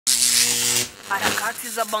Harakati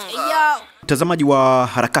za Bongo. Mtazamaji wa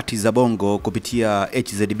Harakati za Bongo kupitia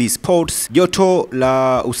HZB Sports, joto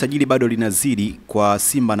la usajili bado linazidi kwa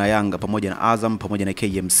Simba na Yanga pamoja na Azam pamoja na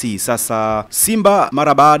KMC. Sasa Simba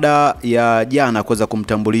mara baada ya jana kuweza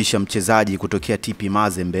kumtambulisha mchezaji kutokea TP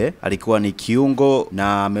Mazembe, alikuwa ni kiungo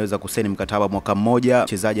na ameweza kusaini mkataba mwaka mmoja,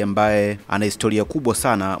 mchezaji ambaye ana historia kubwa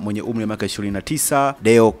sana, mwenye umri wa miaka 29,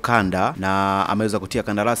 Deo Kanda, na ameweza kutia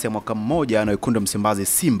kandarasi ya mwaka mmoja na wekundu Msimbazi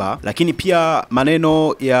Simba. Lakini pia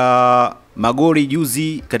maneno ya Magori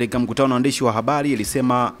juzi katika mkutano na waandishi wa habari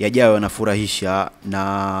alisema yajayo yanafurahisha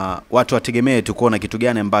na watu wategemee tu kuona kitu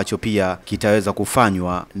gani ambacho pia kitaweza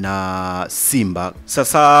kufanywa na Simba.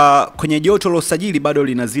 Sasa kwenye joto la usajili bado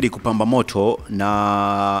linazidi kupamba moto,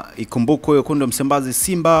 na ikumbukwe wekundu Msimbazi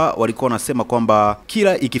Simba walikuwa wanasema kwamba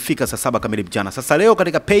kila ikifika saa 7 kamili mchana. Sasa leo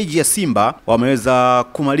katika page ya Simba wameweza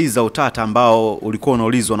kumaliza utata ambao ulikuwa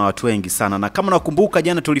unaulizwa na watu wengi sana, na kama nakumbuka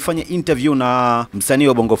jana tulifanya interview na msanii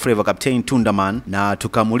wa Bongo Flava Captain Tundaman, na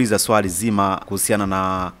tukamuuliza swali zima kuhusiana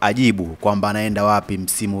na Ajibu kwamba anaenda wapi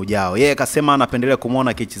msimu ujao. Yeye akasema anapendelea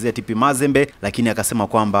kumuona akichezea TP Mazembe, lakini akasema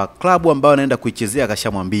kwamba klabu ambayo anaenda kuichezea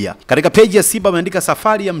akashamwambia. Katika page ya Simba ameandika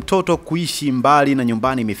safari ya mtoto kuishi mbali na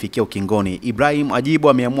nyumbani imefikia ukingoni. Ibrahim Ajibu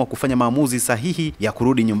ameamua kufanya maamuzi sahihi ya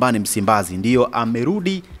kurudi nyumbani Msimbazi. Ndiyo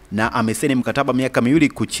amerudi na amesaini mkataba miaka miwili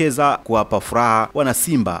kucheza kuwapa furaha wana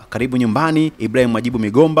Simba. Karibu nyumbani Ibrahim Ajibu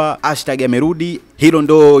Migomba, #amerudi. Hilo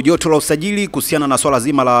ndo joto la usajili kuhusiana na swala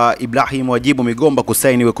zima la Ibrahim Ajibu Migomba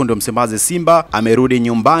kusaini wekundu Msimbazi Simba. Amerudi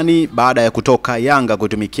nyumbani baada ya kutoka Yanga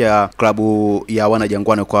kutumikia klabu ya wana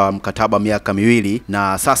Jangwani kwa mkataba miaka miwili,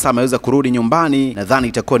 na sasa ameweza kurudi nyumbani. Nadhani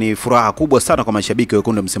itakuwa ni furaha kubwa sana kwa mashabiki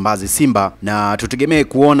wekundu Msimbazi Simba, na tutegemee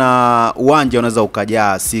kuona uwanja unaweza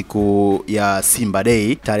ukajaa siku ya Simba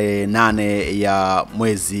Day tarehe 8 ya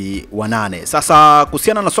mwezi wa 8. Sasa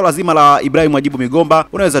kuhusiana na swala zima la Ibrahim Ajibu Migomba,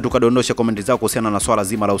 unaweza tukadondosha komenti zako kuhusiana na swala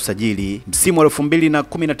zima la usajili msimu wa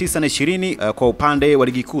 2019 na 20 kwa upande wa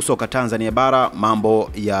ligi kuu soka Tanzania bara, mambo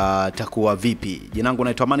yatakuwa vipi? Jina langu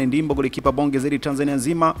naitwa Mani Ndimbo, golikipa bonge zaidi Tanzania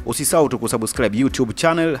nzima. Usisahau tu kusubscribe YouTube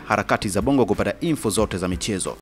channel Harakati za Bongo kupata info zote za michezo.